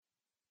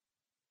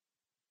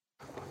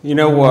You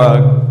know,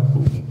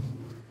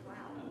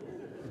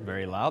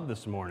 very loud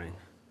this morning.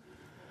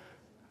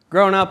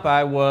 Growing up,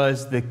 I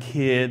was the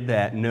kid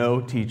that no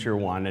teacher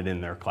wanted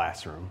in their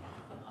classroom.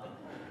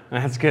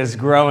 That's because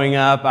growing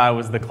up, I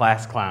was the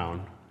class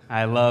clown.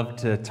 I loved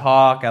to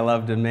talk. I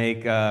loved to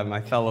make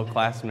my fellow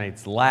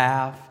classmates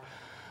laugh.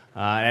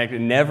 I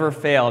never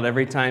failed.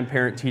 Every time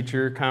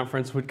parent-teacher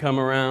conference would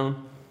come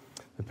around,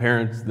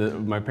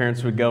 my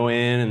parents would go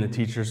in and the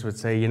teachers would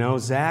say, you know,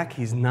 Zach,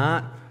 he's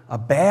not a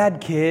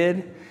bad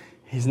kid.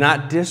 He's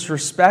not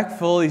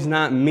disrespectful. He's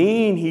not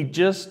mean. He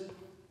just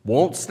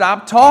won't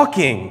stop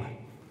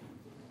talking.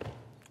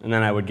 And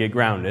then I would get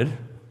grounded,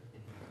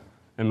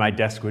 and my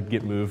desk would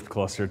get moved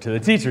closer to the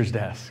teacher's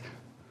desk.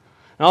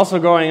 And also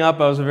growing up,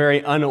 I was a very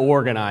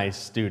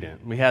unorganized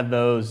student. We had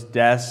those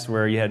desks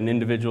where you had an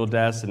individual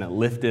desk and it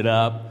lifted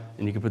up,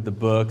 and you could put the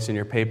books and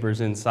your papers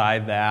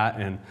inside that,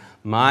 and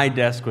my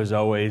desk was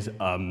always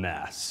a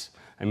mess.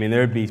 I mean,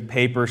 there would be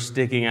paper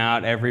sticking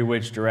out every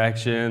which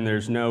direction.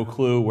 There's no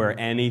clue where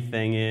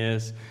anything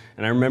is.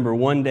 And I remember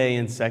one day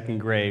in second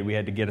grade, we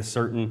had to get a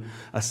certain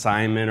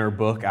assignment or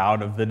book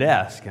out of the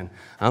desk. And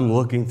I'm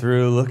looking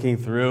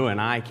through, and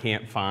I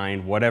can't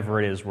find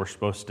whatever it is we're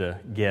supposed to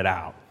get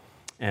out.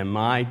 And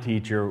my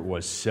teacher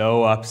was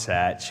so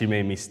upset. She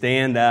made me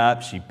stand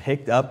up. She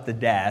picked up the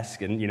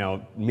desk. And, you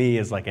know, me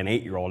as like an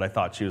 8-year-old, I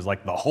thought she was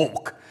like the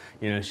Hulk.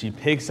 You know, she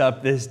picks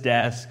up this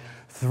desk,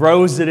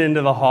 throws it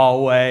into the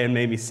hallway, and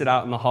made me sit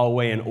out in the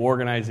hallway and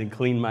organize and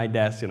clean my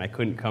desk, and I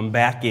couldn't come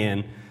back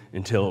in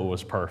until it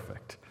was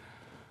perfect.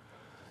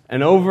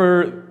 And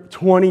over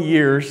 20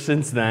 years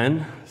since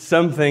then,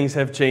 some things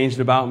have changed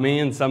about me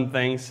and some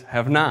things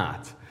have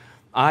not.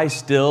 I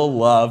still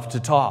love to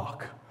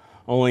talk.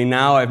 Only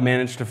now I've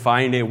managed to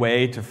find a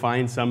way to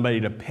find somebody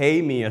to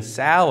pay me a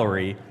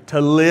salary to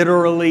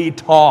literally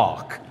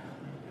talk.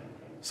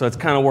 So it's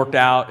kind of worked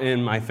out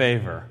in my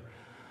favor.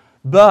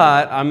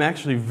 But I'm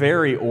actually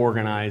very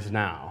organized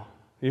now.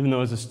 Even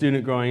though as a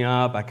student growing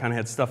up, I kind of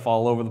had stuff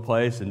all over the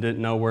place and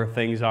didn't know where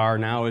things are.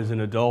 Now as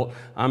an adult,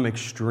 I'm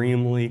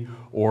extremely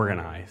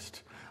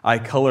organized. I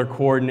color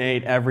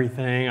coordinate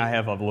everything. I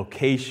have a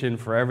location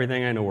for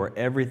everything. I know where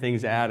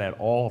everything's at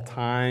all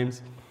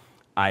times.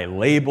 I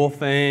label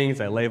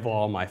things. I label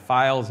all my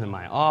files in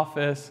my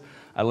office.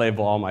 I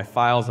label all my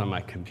files on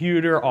my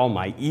computer, all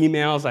my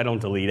emails. I don't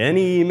delete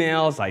any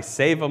emails. I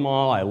save them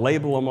all. I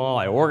label them all.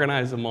 I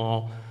organize them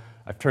all.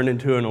 I've turned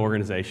into an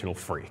organizational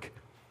freak.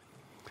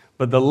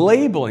 But the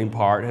labeling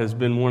part has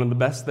been one of the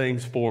best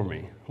things for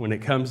me when it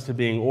comes to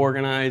being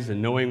organized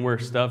and knowing where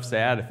stuff's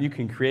at. If you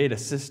can create a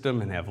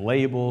system and have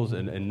labels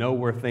and know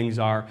where things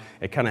are,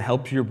 it kind of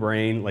helps your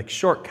brain like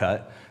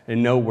shortcut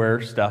and know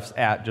where stuff's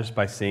at just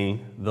by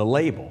seeing the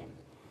label.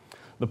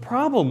 The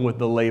problem with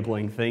the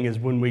labeling thing is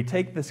when we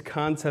take this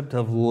concept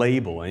of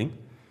labeling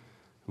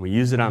and we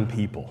use it on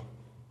people.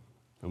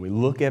 And we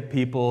look at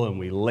people and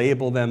we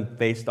label them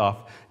based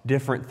off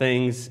different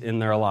things in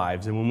their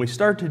lives. And when we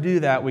start to do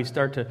that, we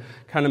start to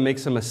kind of make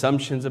some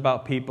assumptions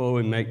about people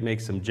and make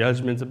some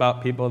judgments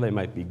about people. They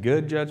might be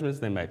good judgments,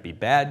 they might be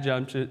bad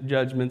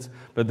judgments,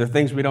 but they're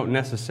things we don't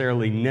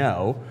necessarily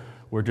know.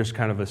 We're just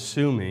kind of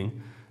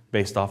assuming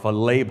based off a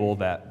label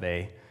that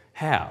they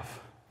have.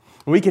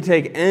 We could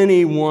take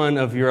any one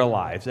of your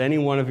lives,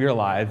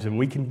 and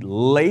we can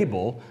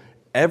label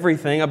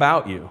everything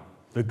about you.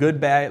 The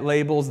good bad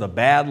labels, the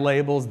bad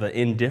labels, the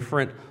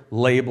indifferent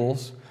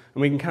labels.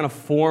 And we can kind of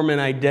form an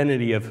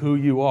identity of who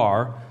you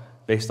are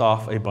based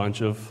off a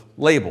bunch of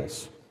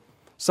labels.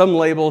 Some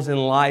labels in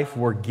life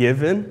we're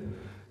given,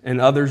 and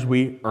others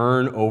we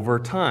earn over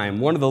time.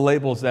 One of the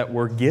labels that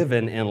we're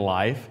given in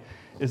life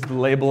is the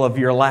label of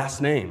your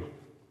last name.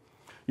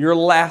 Your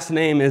last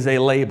name is a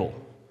label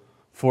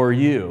for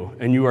you,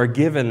 and you are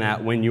given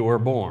that when you were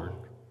born.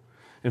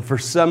 And for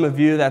some of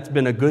you, that's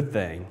been a good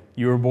thing.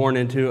 You were born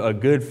into a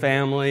good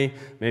family.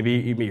 Maybe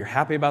you're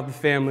happy about the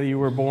family you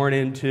were born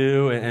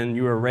into and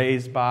you were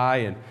raised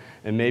by.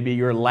 And maybe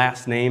your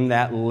last name,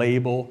 that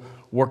label,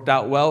 worked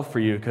out well for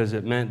you because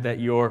it meant that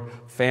your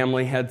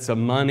family had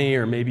some money,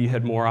 or maybe you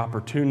had more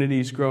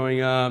opportunities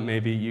growing up.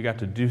 Maybe you got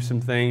to do some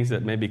things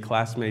that maybe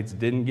classmates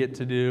didn't get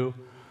to do.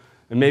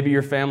 And maybe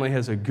your family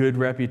has a good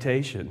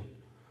reputation.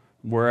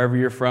 Wherever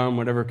you're from,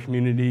 whatever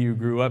community you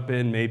grew up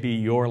in, maybe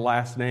your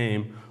last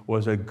name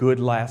was a good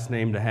last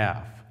name to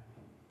have.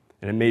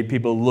 And it made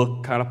people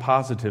look kind of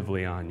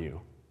positively on you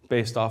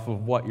based off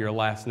of what your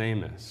last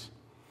name is.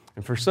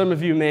 And for some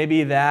of you,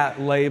 maybe that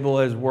label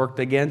has worked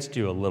against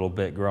you a little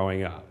bit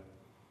growing up.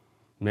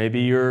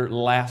 Maybe your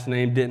last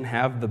name didn't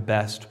have the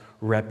best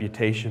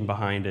reputation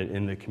behind it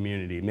in the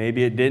community.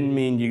 Maybe it didn't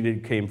mean you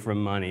came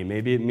from money.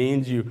 Maybe it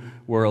means you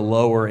were a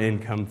lower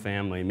income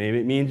family. Maybe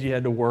it means you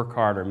had to work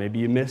harder. Maybe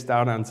you missed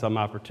out on some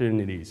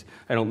opportunities.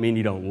 I don't mean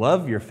you don't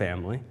love your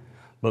family,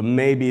 but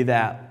maybe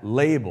that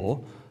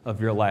label of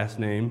your last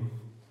name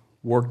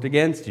worked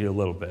against you a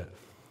little bit.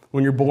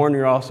 When you're born,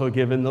 you're also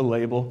given the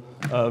label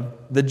of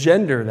the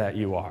gender that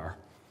you are.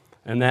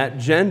 And that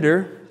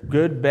gender,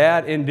 good,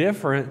 bad,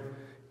 indifferent,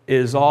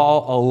 is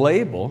all a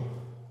label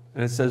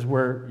And it says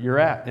where you're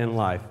at in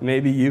life.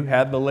 Maybe you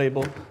had the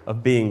label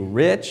of being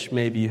rich.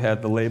 Maybe you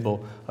had the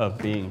label of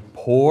being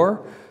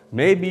poor.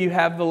 Maybe you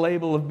have the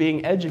label of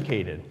being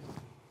educated.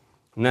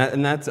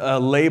 And that's a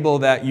label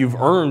that you've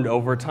earned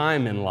over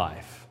time in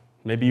life.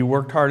 Maybe you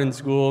worked hard in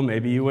school.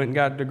 Maybe you went and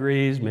got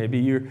degrees. Maybe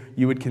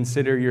you would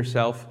consider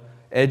yourself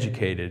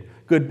educated.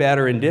 Good, bad,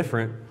 or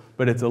indifferent,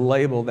 but it's a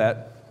label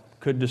that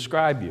could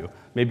describe you.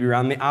 Maybe you're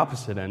on the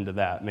opposite end of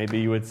that. Maybe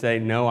you would say,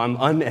 no, I'm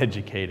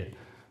uneducated.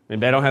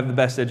 Maybe I don't have the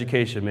best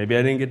education. Maybe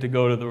I didn't get to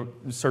go to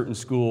the certain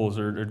schools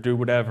or do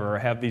whatever or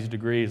have these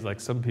degrees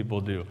like some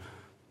people do.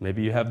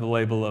 Maybe you have the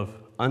label of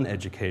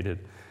uneducated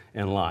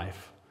in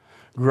life.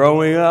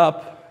 Growing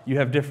up, you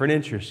have different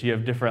interests. You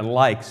have different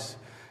likes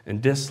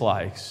and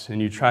dislikes,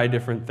 and you try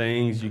different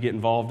things. You get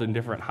involved in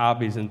different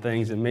hobbies and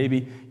things, and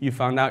maybe you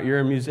found out you're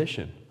a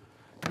musician.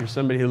 You're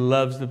somebody who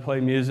loves to play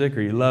music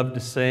or you love to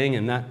sing,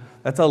 and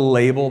that's a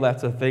label,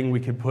 that's a thing we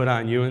could put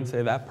on you and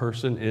say that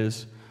person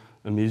is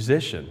a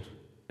musician.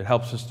 It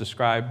helps us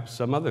describe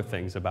some other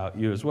things about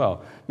you as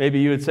well. Maybe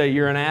you would say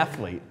you're an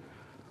athlete,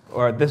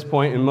 or at this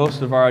point in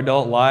most of our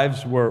adult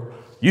lives, we're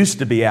used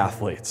to be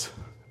athletes,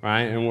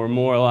 right? And we're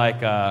more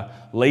like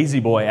lazy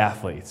boy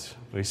athletes.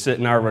 We sit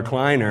in our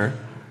recliner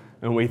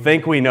and we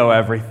think we know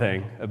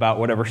everything about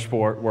whatever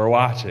sport we're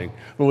watching,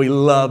 but we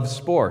love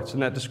sports,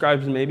 and that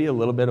describes maybe a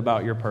little bit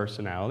about your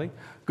personality,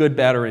 good,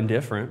 bad, or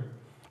indifferent,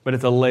 but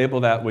it's a label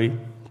that we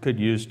could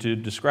use to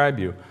describe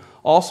you.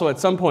 Also, at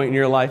some point in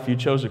your life, you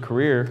chose a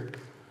career,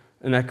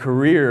 and that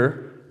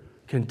career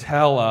can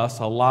tell us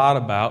a lot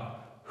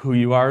about who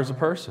you are as a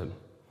person.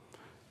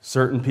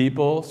 Certain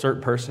people,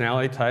 certain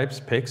personality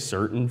types pick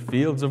certain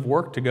fields of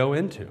work to go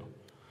into.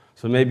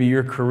 So maybe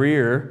your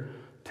career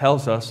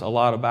tells us a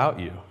lot about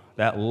you,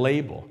 that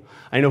label.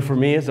 I know for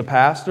me as a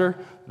pastor,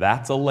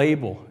 that's a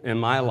label in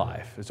my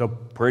life. It's a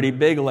pretty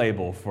big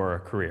label for a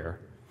career.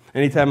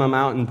 Anytime I'm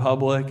out in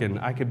public and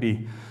I could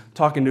be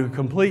talking to a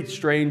complete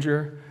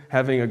stranger,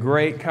 having a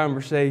great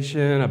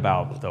conversation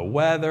about the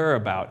weather,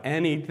 about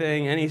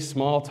anything, any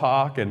small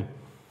talk, and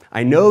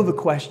I know the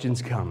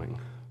question's coming.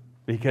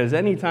 Because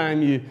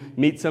anytime you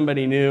meet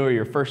somebody new or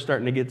you're first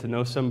starting to get to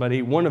know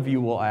somebody, one of you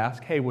will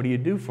ask, hey, what do you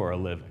do for a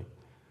living?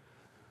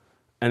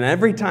 And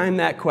every time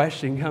that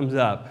question comes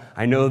up,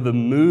 I know the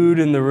mood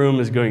in the room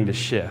is going to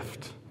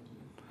shift.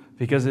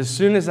 Because as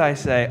soon as I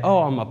say,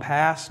 oh, I'm a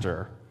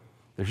pastor,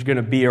 there's going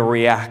to be a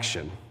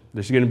reaction.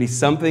 There's going to be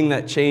something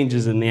that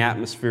changes in the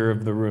atmosphere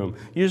of the room.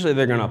 Usually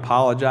they're going to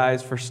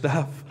apologize for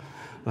stuff.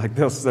 Like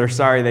they're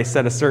sorry they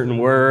said a certain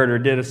word or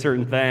did a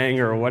certain thing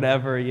or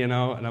whatever, and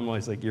I'm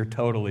always like, you're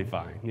totally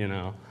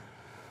fine,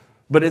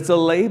 But it's a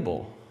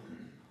label.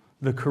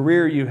 The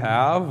career you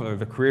have or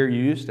the career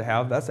you used to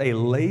have, that's a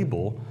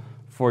label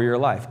for your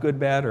life, good,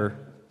 bad, or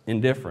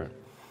indifferent.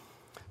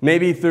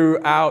 Maybe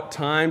throughout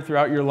time,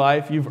 throughout your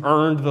life, you've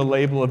earned the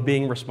label of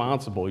being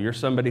responsible. You're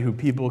somebody who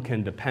people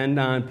can depend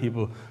on,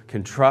 people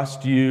can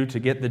trust you to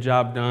get the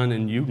job done,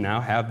 and you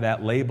now have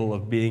that label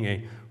of being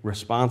a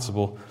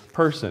responsible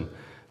person.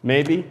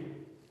 Maybe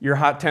you're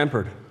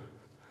hot-tempered.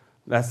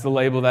 That's the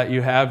label that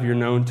you have. You're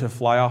known to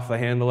fly off the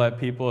handle at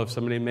people if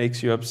somebody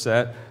makes you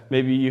upset.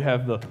 Maybe you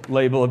have the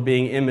label of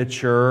being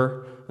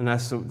immature, and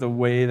that's the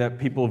way that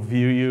people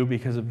view you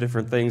because of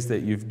different things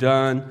that you've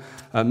done.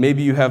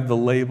 Maybe you have the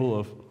label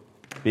of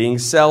being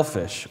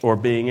selfish or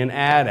being an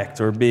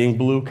addict or being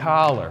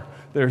blue-collar.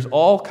 There's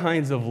all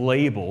kinds of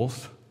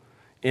labels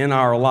in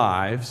our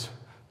lives,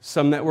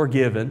 some that we're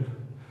given,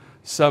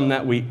 some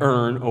that we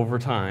earn over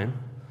time.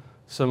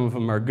 Some of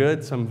them are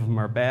good, some of them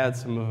are bad,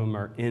 some of them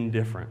are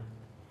indifferent.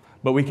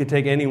 But we could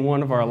take any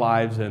one of our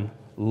lives and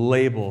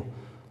label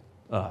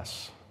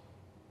us.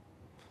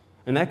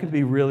 And that can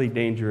be really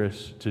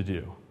dangerous to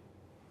do.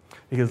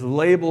 Because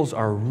labels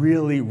are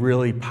really,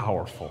 really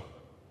powerful.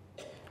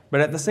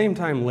 But at the same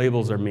time,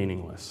 labels are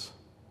meaningless.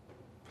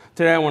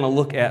 Today I want to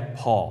look at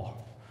Paul.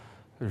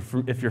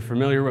 If you're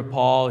familiar with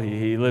Paul,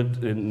 he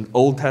lived in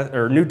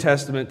New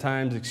Testament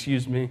times,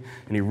 and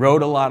he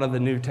wrote a lot of the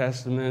New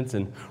Testaments,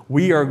 and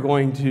we are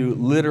going to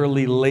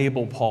literally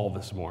label Paul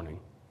this morning.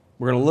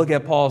 We're going to look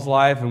at Paul's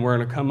life, and we're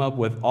going to come up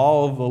with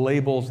all of the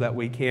labels that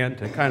we can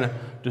to kind of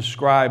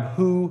describe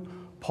who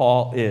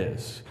Paul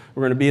is.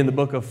 We're going to be in the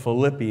book of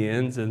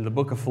Philippians, and the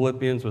book of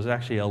Philippians was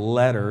actually a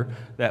letter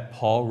that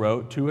Paul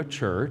wrote to a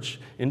church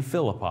in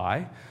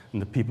Philippi,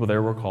 and the people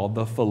there were called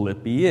the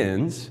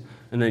Philippians.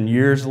 And then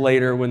years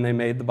later, when they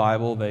made the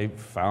Bible, they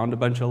found a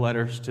bunch of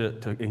letters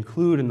to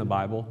include in the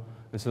Bible.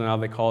 And so now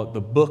they call it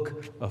the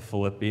book of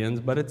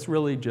Philippians, but it's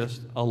really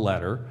just a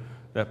letter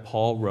that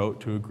Paul wrote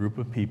to a group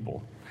of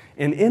people.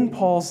 And in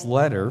Paul's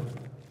letter,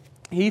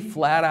 he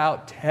flat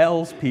out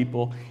tells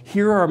people,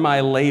 here are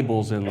my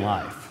labels in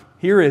life.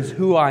 Here is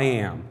who I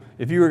am.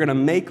 If you were going to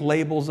make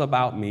labels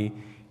about me,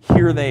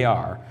 here they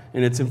are.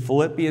 And it's in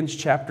Philippians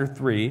chapter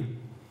 3, and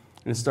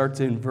it starts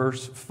in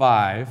verse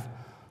 5.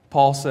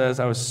 Paul says,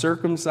 I was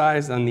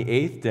circumcised on the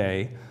 8th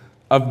day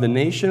of the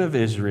nation of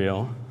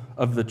Israel,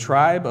 of the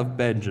tribe of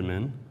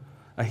Benjamin,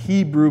 a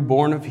Hebrew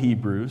born of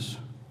Hebrews,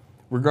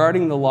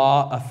 regarding the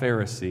law a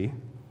Pharisee,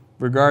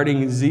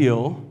 regarding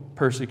zeal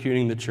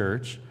persecuting the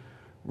church,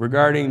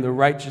 regarding the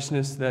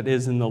righteousness that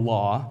is in the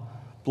law,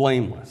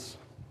 blameless.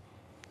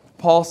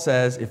 Paul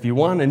says, if you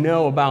want to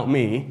know about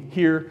me,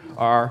 here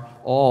are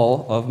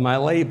all of my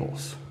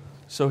labels.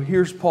 So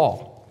here's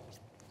Paul,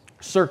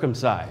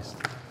 circumcised.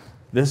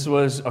 This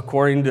was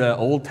according to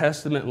Old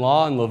Testament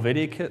law in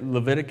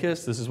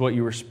Leviticus. This is what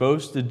you were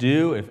supposed to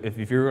do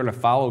if you're going to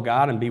follow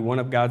God and be one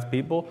of God's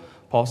people.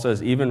 Paul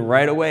says, even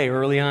right away,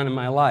 early on in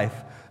my life,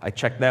 I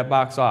checked that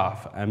box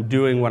off. I'm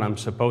doing what I'm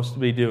supposed to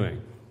be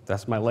doing.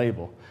 That's my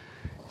label.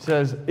 He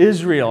says,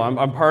 Israel,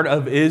 I'm part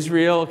of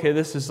Israel. Okay,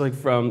 this is like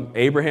from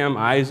Abraham,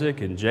 Isaac,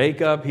 and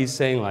Jacob. He's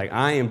saying, like,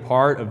 I am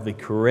part of the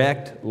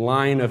correct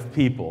line of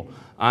people.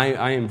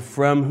 I am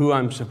from who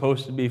I'm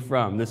supposed to be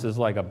from. This is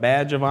like a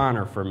badge of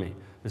honor for me.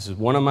 This is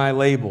one of my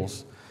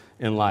labels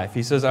in life.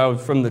 He says, I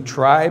was from the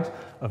tribe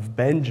of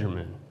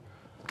Benjamin.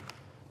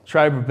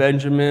 Tribe of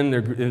Benjamin,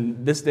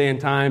 in this day and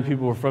time,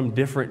 people were from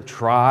different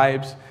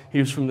tribes. He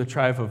was from the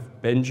tribe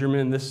of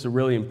Benjamin. This is a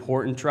really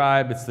important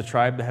tribe. It's the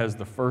tribe that has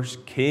the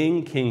first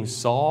king, King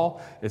Saul.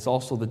 It's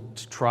also the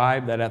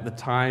tribe that at the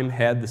time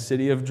had the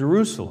city of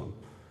Jerusalem.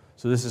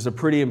 So this is a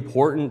pretty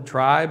important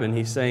tribe, and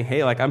he's saying,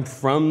 hey, like, I'm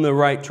from the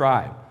right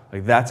tribe.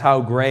 Like, that's how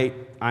great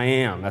I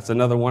am. That's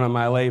another one of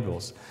my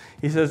labels.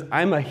 He says,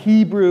 I'm a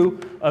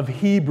Hebrew of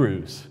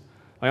Hebrews.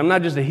 Like, I'm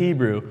not just a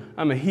Hebrew,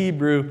 I'm a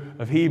Hebrew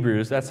of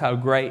Hebrews. That's how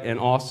great and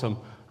awesome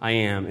I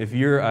am. If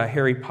you're a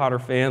Harry Potter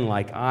fan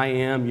like I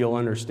am, you'll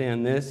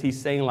understand this.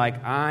 He's saying,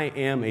 like, I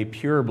am a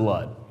pure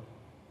blood.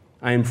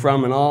 I am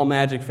from an all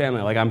magic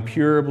family. Like, I'm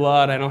pure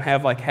blood. I don't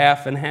have like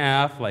half and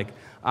half. Like,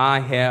 I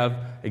have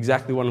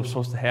exactly what I'm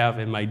supposed to have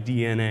in my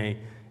DNA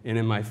and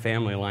in my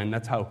family line.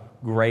 That's how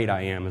great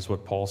I am, is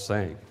what Paul's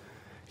saying.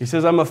 He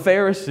says, I'm a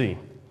Pharisee.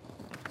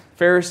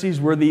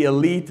 Pharisees were the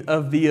elite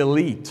of the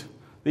elite.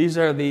 These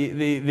are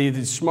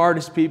the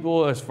smartest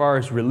people as far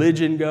as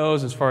religion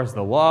goes, as far as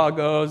the law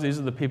goes. These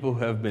are the people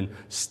who have been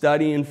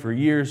studying for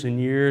years and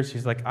years.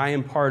 He's like, I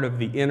am part of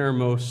the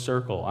innermost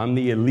circle. I'm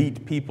the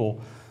elite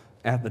people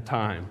at the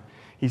time.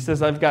 He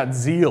says, I've got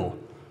zeal.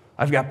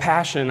 I've got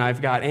passion.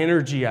 I've got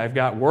energy. I've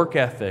got work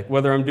ethic.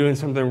 Whether I'm doing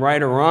something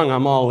right or wrong,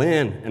 I'm all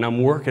in, and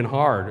I'm working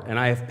hard, and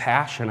I have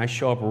passion. I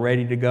show up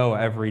ready to go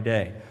every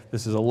day.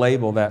 This is a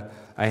label that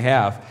I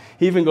have.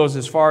 He even goes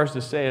as far as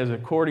to say, as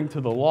according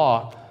to the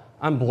law,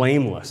 I'm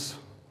blameless.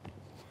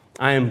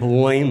 I am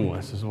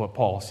blameless, is what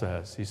Paul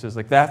says. He says,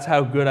 like, that's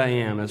how good I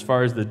am. As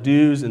far as the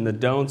do's and the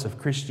don'ts of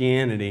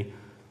Christianity,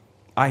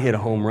 I hit a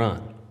home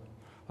run.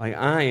 Like,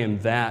 I am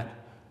that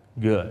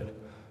good.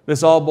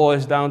 This all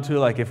boils down to,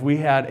 like, if we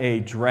had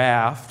a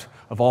draft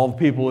of all the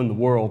people in the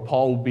world,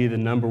 Paul would be the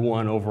number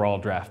one overall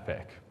draft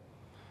pick.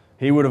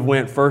 He would have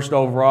went first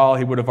overall.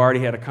 He would have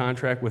already had a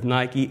contract with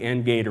Nike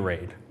and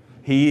Gatorade.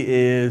 He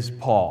is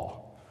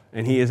Paul,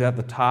 and he is at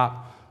the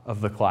top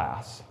of the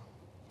class.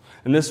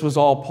 And this was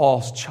all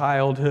Paul's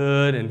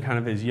childhood and kind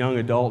of his young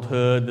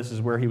adulthood. This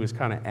is where he was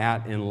kind of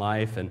at in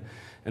life. And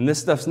this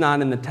stuff's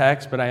not in the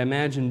text, but I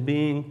imagine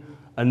being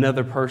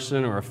another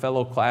person or a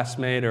fellow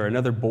classmate or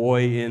another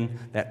boy in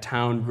that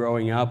town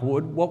growing up,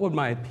 what would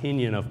my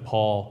opinion of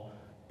Paul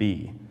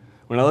be?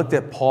 When I looked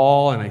at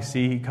Paul and I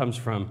see he comes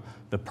from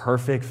the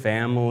perfect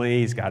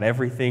family, he's got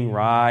everything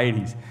right,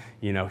 he's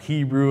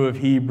Hebrew of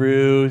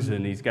Hebrews,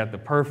 and he's got the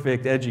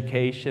perfect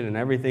education and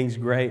everything's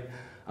great,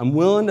 I'm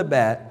willing to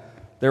bet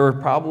there were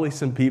probably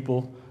some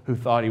people who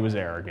thought he was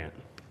arrogant.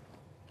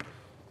 I'm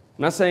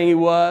not saying he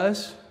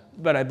was,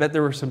 but I bet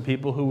there were some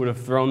people who would have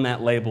thrown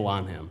that label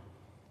on him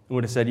and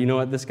would have said, you know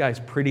what, this guy's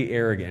pretty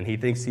arrogant. He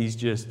thinks he's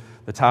just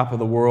the top of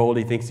the world.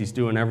 He thinks he's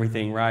doing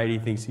everything right. He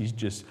thinks he's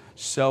just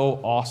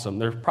so awesome.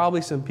 There's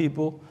probably some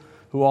people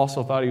who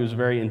also thought he was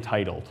very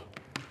entitled.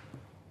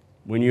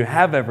 When you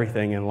have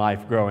everything in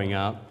life growing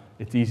up,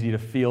 it's easy to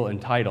feel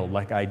entitled,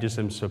 like I just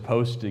am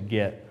supposed to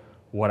get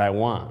what I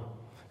want.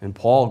 And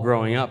Paul,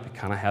 growing up,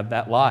 kind of had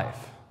that life.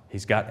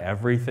 He's got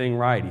everything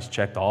right. He's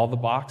checked all the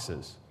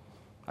boxes.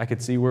 I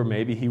could see where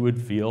maybe he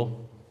would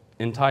feel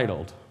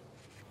entitled.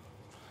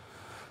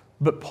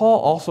 But Paul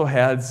also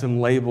had some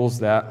labels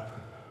that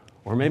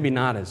were maybe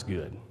not as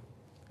good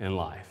in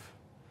life.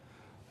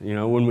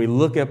 When we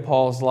look at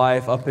Paul's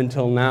life up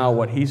until now,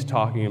 what he's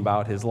talking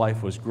about, his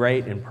life was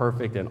great and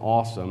perfect and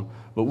awesome,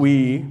 but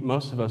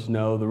most of us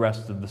know the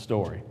rest of the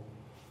story.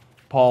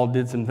 Paul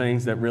did some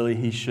things that really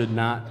he should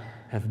not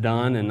have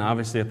done, and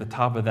obviously at the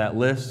top of that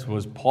list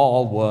was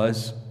Paul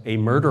was a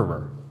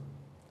murderer.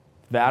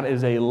 That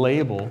is a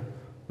label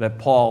that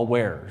Paul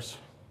wears.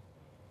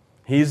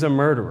 He's a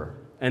murderer,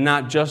 and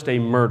not just a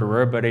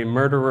murderer, but a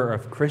murderer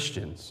of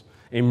Christians,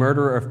 a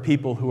murderer of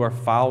people who are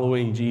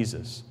following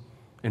Jesus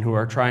and who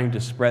are trying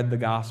to spread the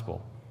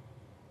gospel.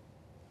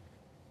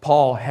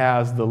 Paul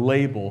has the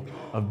label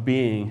of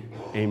being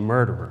a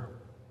murderer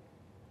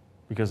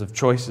because of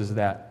choices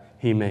that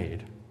he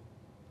made.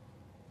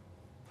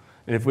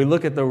 And if we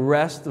look at the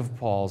rest of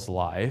Paul's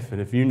life,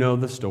 and if you know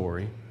the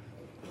story,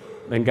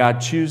 then God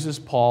chooses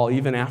Paul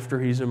even after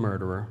he's a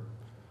murderer.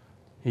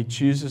 He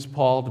chooses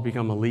Paul to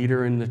become a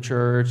leader in the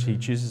church. He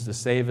chooses to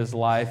save his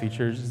life. He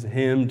chooses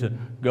him to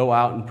go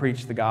out and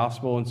preach the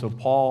gospel. And so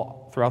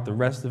Paul, throughout the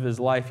rest of his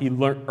life, he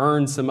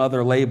earns some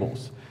other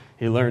labels.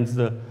 He earns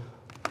the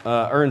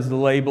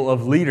label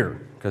of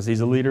leader, because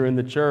he's a leader in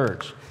the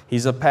church.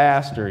 He's a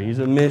pastor. He's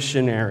a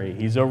missionary.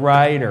 He's a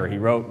writer. He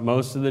wrote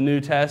most of the New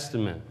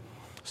Testament.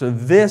 So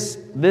this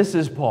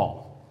is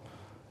Paul.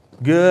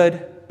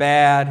 Good,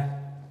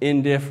 bad,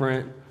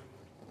 indifferent,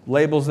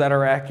 labels that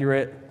are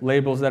accurate,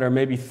 labels that are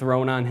maybe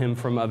thrown on him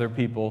from other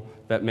people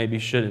that maybe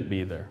shouldn't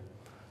be there.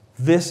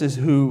 This is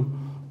who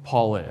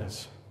Paul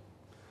is.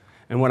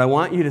 And what I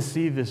want you to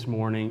see this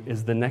morning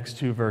is the next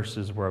two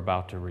verses we're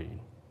about to read,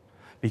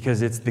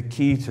 because it's the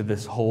key to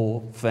this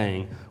whole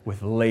thing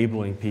with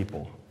labeling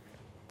people.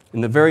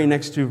 In the very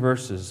next two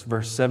verses,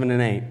 verse 7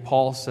 and 8,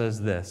 Paul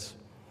says this: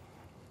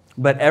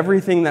 "But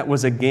everything that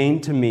was a gain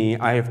to me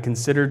I have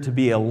considered to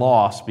be a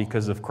loss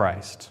because of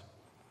Christ.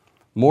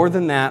 More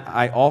than that,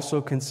 I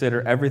also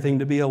consider everything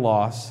to be a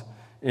loss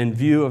in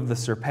view of the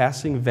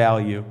surpassing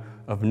value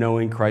of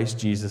knowing Christ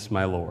Jesus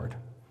my Lord.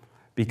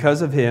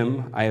 Because of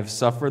him I have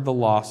suffered the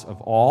loss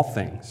of all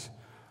things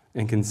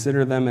and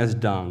consider them as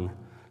dung,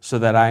 so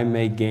that I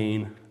may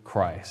gain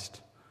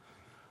Christ."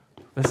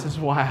 This is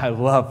why I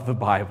love the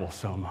Bible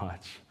so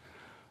much.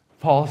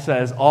 Paul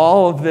says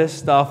all of this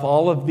stuff,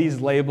 all of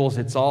these labels,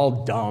 it's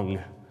all dung.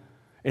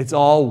 It's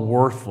all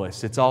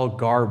worthless. It's all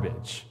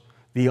garbage.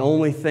 The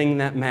only thing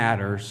that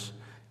matters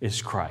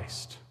is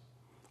Christ.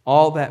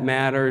 All that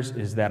matters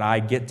is that I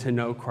get to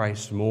know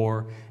Christ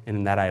more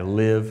and that I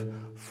live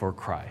for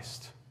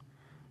Christ.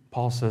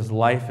 Paul says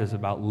life is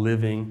about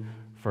living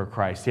for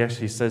Christ. He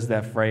actually says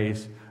that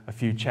phrase a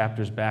few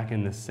chapters back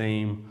in the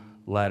same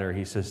letter.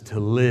 He says, to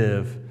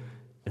live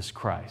is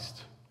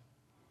Christ.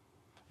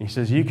 He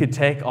says, you could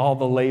take all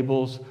the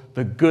labels,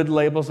 the good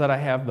labels that I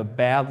have, the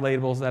bad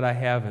labels that I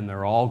have, and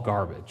they're all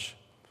garbage.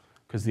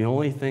 Because the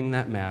only thing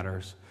that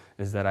matters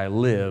is that I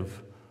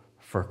live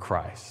for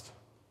Christ.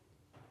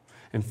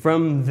 And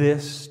from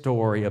this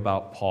story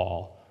about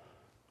Paul,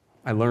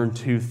 I learned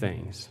two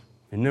things.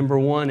 And number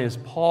one is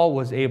Paul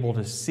was able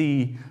to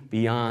see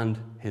beyond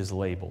his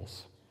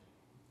labels.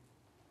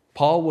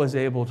 Paul was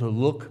able to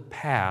look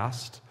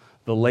past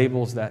the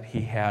labels that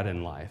he had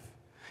in life.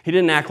 He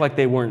didn't act like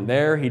they weren't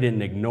there. He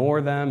didn't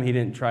ignore them. He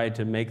didn't try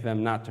to make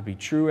them not to be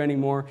true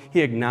anymore.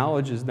 He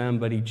acknowledges them,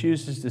 but he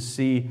chooses to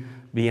see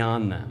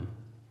beyond them.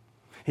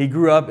 He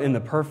grew up in the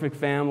perfect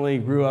family,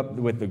 grew up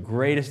with the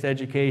greatest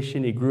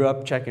education. He grew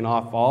up checking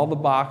off all the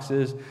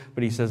boxes,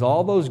 but he says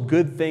all those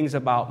good things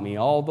about me,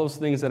 all those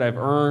things that I've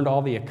earned,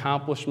 all the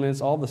accomplishments,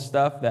 all the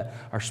stuff that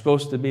are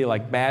supposed to be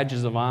like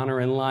badges of honor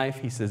in life,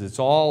 he says it's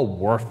all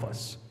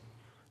worthless.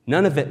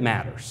 None of it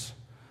matters,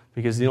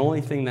 because the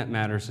only thing that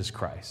matters is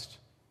Christ.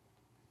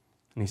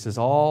 And he says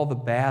all the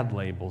bad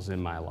labels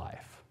in my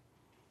life,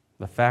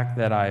 the fact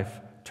that I've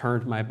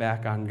turned my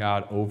back on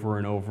God over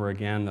and over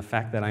again, the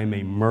fact that I'm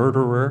a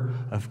murderer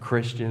of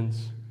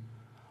Christians,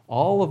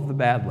 all of the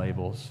bad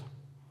labels,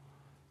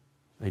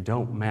 they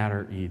don't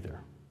matter either.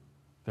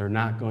 They're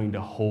not going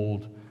to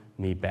hold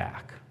me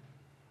back.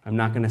 I'm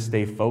not going to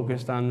stay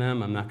focused on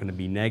them. I'm not going to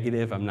be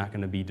negative. I'm not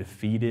going to be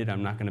defeated.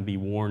 I'm not going to be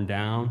worn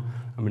down.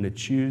 I'm going to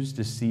choose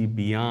to see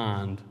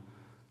beyond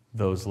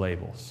those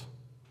labels.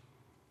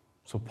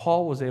 So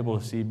Paul was able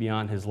to see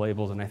beyond his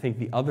labels, and I think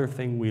the other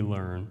thing we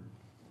learn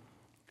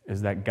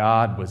is that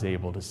God was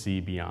able to see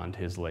beyond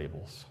his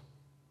labels.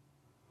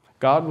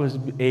 God was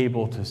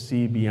able to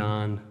see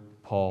beyond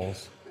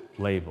Paul's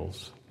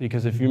labels.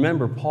 Because if you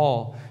remember,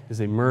 Paul is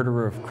a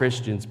murderer of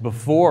Christians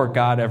before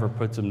God ever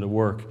puts him to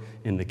work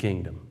in the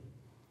kingdom.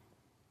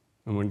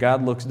 And when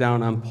God looks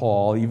down on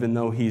Paul, even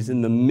though he's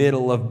in the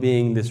middle of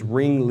being this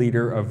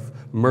ringleader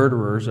of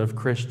murderers of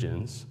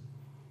Christians,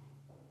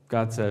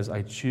 God says,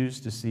 I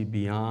choose to see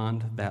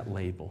beyond that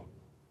label.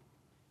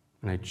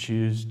 And I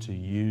choose to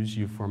use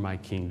you for my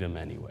kingdom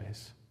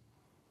anyways.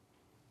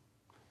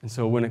 And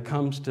so when it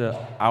comes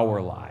to our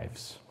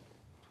lives,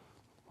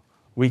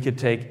 we could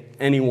take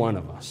any one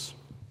of us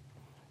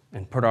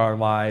and put our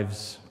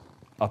lives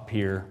up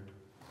here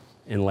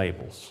in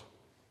labels.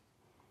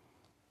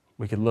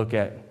 We could look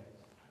at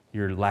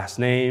your last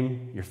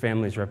name, your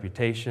family's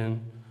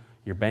reputation,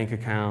 your bank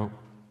account,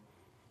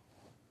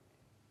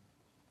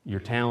 your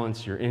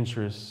talents, your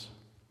interests,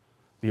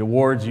 the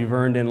awards you've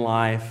earned in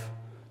life,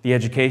 the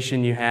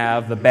education you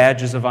have, the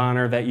badges of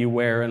honor that you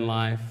wear in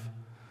life.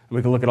 And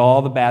we can look at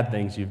all the bad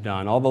things you've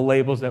done, all the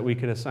labels that we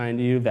could assign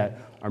to you that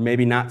are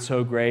maybe not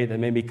so great, that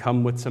maybe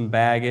come with some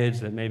baggage,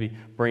 that maybe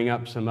bring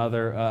up some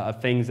other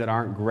things that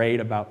aren't great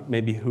about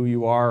maybe who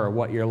you are or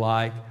what you're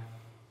like.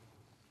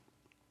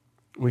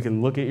 We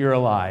can look at your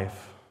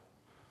life,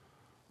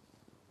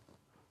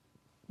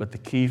 but the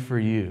key for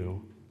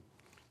you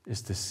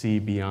is to see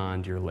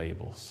beyond your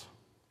labels.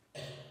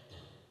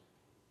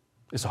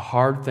 It's a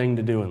hard thing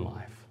to do in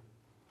life,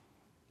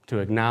 to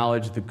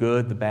acknowledge the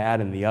good, the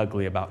bad, and the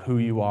ugly about who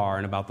you are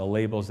and about the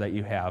labels that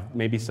you have.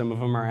 Maybe some of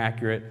them are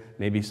accurate.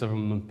 Maybe some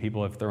of them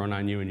people have thrown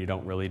on you and you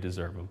don't really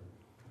deserve them.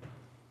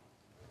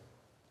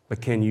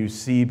 But can you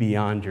see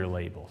beyond your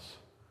labels?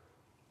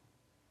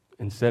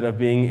 Instead of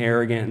being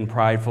arrogant and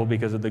prideful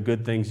because of the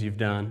good things you've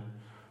done,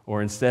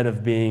 Or instead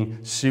of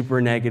being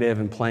super negative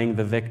and playing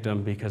the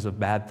victim because of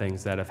bad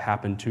things that have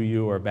happened to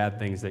you or bad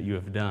things that you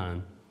have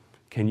done,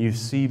 can you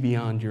see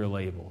beyond your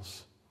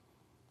labels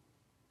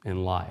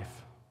in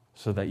life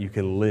so that you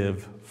can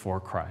live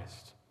for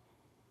Christ?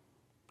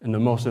 And the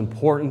most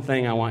important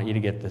thing I want you to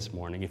get this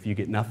morning, if you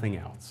get nothing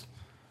else,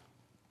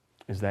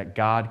 is that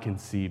God can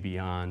see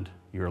beyond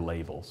your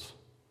labels.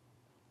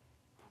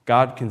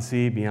 God can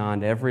see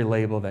beyond every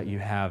label that you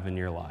have in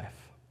your life.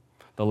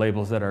 The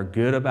labels that are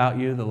good about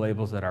you, the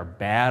labels that are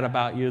bad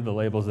about you, the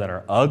labels that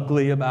are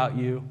ugly about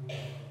you.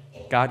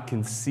 God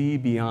can see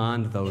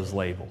beyond those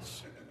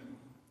labels.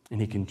 And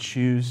He can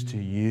choose to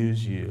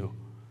use you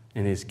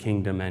in His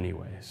kingdom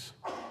anyways.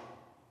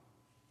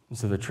 And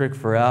so the trick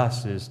for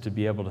us is to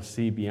be able to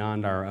see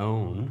beyond our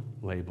own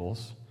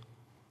labels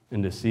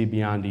and to see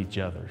beyond each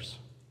other's.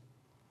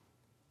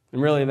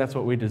 And really, that's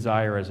what we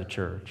desire as a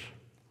church.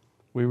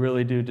 We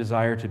really do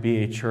desire to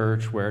be a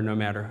church where no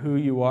matter who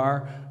you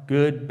are,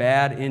 good,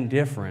 bad,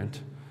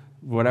 indifferent,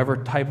 whatever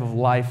type of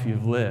life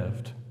you've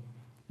lived,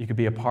 you could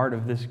be a part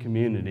of this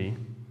community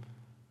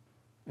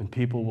and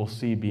people will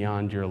see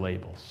beyond your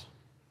labels.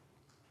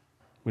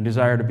 We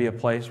desire to be a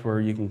place where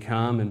you can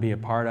come and be a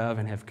part of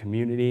and have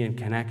community and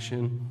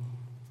connection,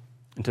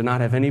 and to not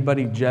have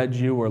anybody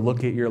judge you or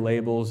look at your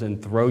labels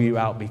and throw you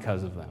out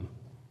because of them.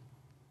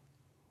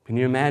 Can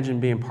you imagine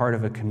being part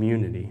of a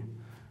community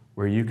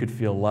where you could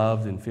feel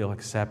loved and feel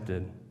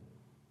accepted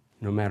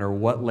no matter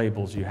what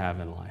labels you have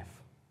in life?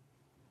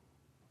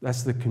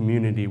 That's the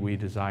community we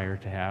desire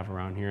to have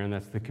around here, and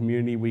that's the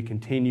community we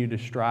continue to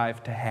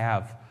strive to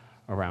have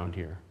around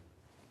here.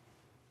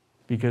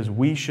 Because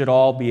we should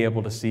all be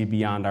able to see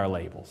beyond our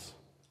labels.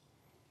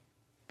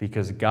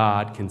 Because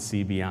God can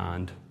see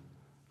beyond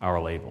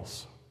our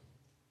labels.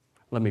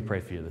 Let me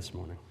pray for you this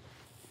morning.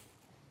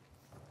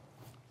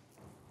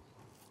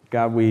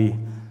 God, we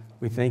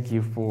thank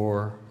you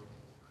for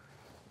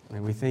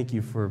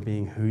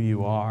being who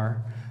you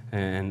are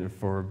and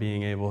for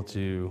being able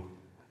to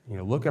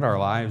look at our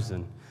lives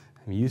and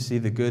you see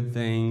the good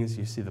things,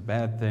 you see the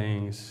bad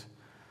things,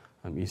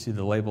 you see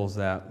the labels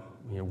that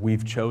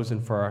we've chosen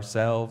for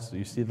ourselves,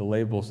 you see the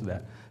labels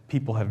that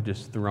people have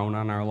just thrown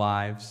on our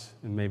lives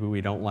and maybe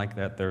we don't like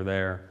that they're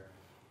there.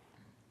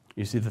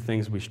 You see the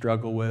things we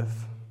struggle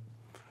with.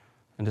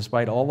 And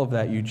despite all of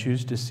that, you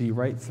choose to see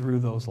right through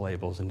those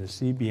labels and to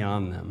see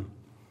beyond them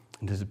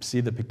and to see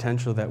the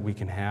potential that we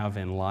can have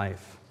in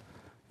life.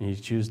 And you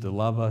choose to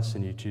love us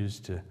and you choose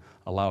to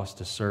allow us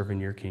to serve in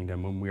your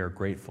kingdom, and we are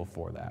grateful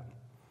for that.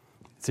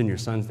 It's in your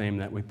Son's name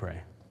that we pray.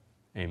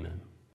 Amen.